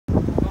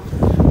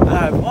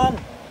Hello everyone.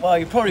 Well,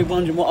 you're probably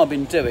wondering what I've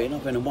been doing.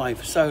 I've been away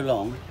for so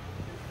long.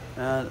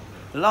 The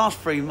last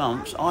 3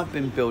 months I've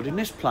been building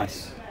this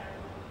place.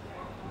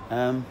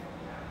 Put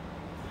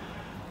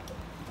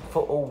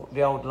all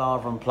the old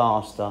lava and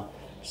plaster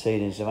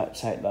ceilings. I've had to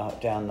take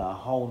down the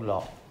whole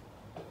lot.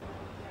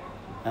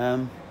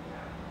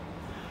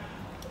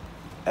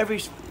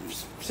 Every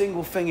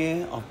single thing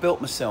here I've built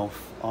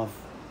myself. I've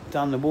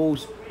done the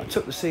walls. I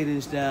took the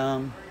ceilings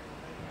down.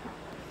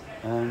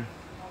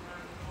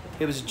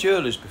 It was a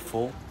jeweller's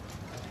before.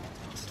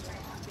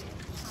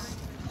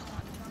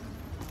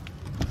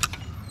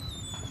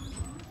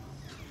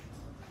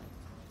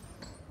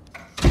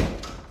 A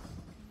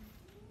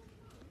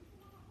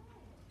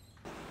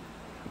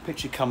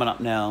picture coming up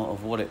now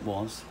of what it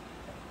was.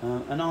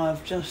 And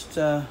I've just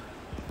made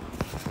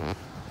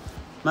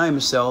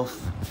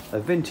myself a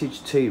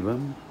vintage tea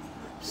room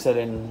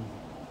selling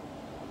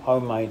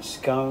homemade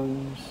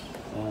scones,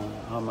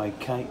 homemade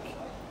cake,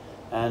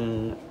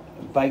 and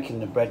baking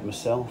the bread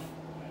myself.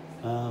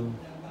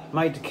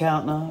 Made the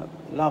counter,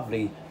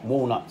 lovely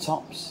walnut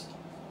tops.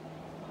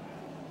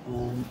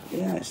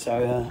 Yeah,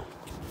 so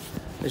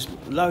there's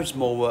loads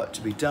more work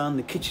to be done.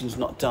 The kitchen's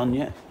not done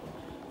yet.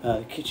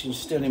 The kitchen's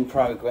still in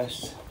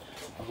progress.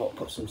 I've got to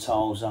put some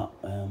tiles up,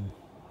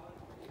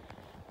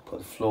 put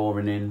the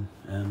flooring in,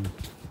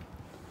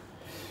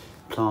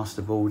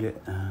 plasterboard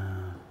it.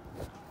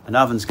 An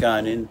oven's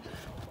going in.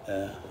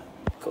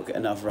 Got to get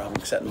another oven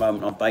because at the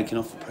moment I'm baking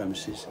off the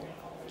premises.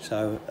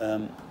 So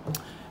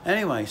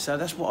anyway, so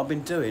that's what I've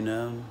been doing.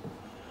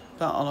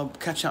 But I'll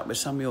catch up with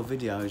some of your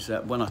videos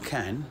when I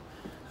can.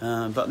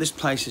 But this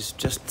place is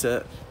just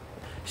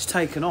it's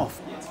taken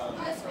off.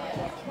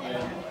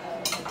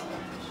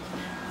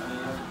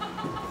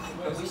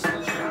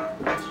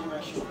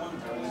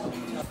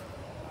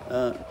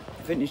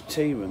 Vintage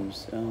tea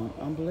rooms,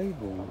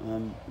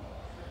 unbelievable.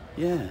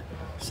 Yeah,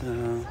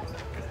 so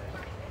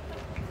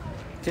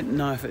didn't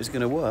know if it was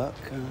going to work.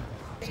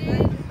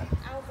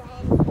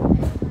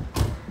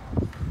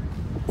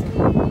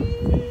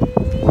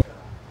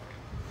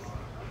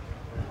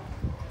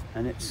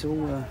 And it's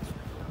all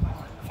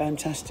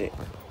fantastic,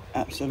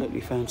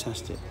 absolutely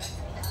fantastic.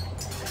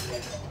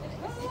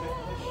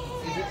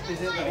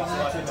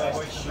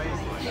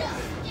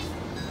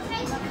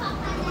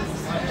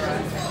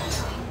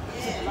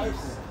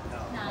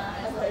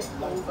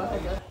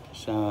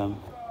 So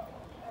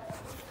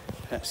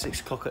at 6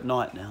 o'clock at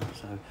night now,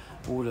 so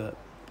all the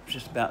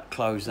just about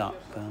closed up.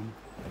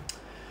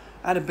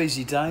 Had a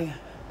busy day,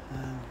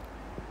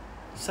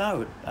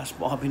 so that's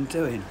what I've been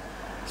doing.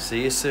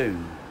 See you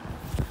soon.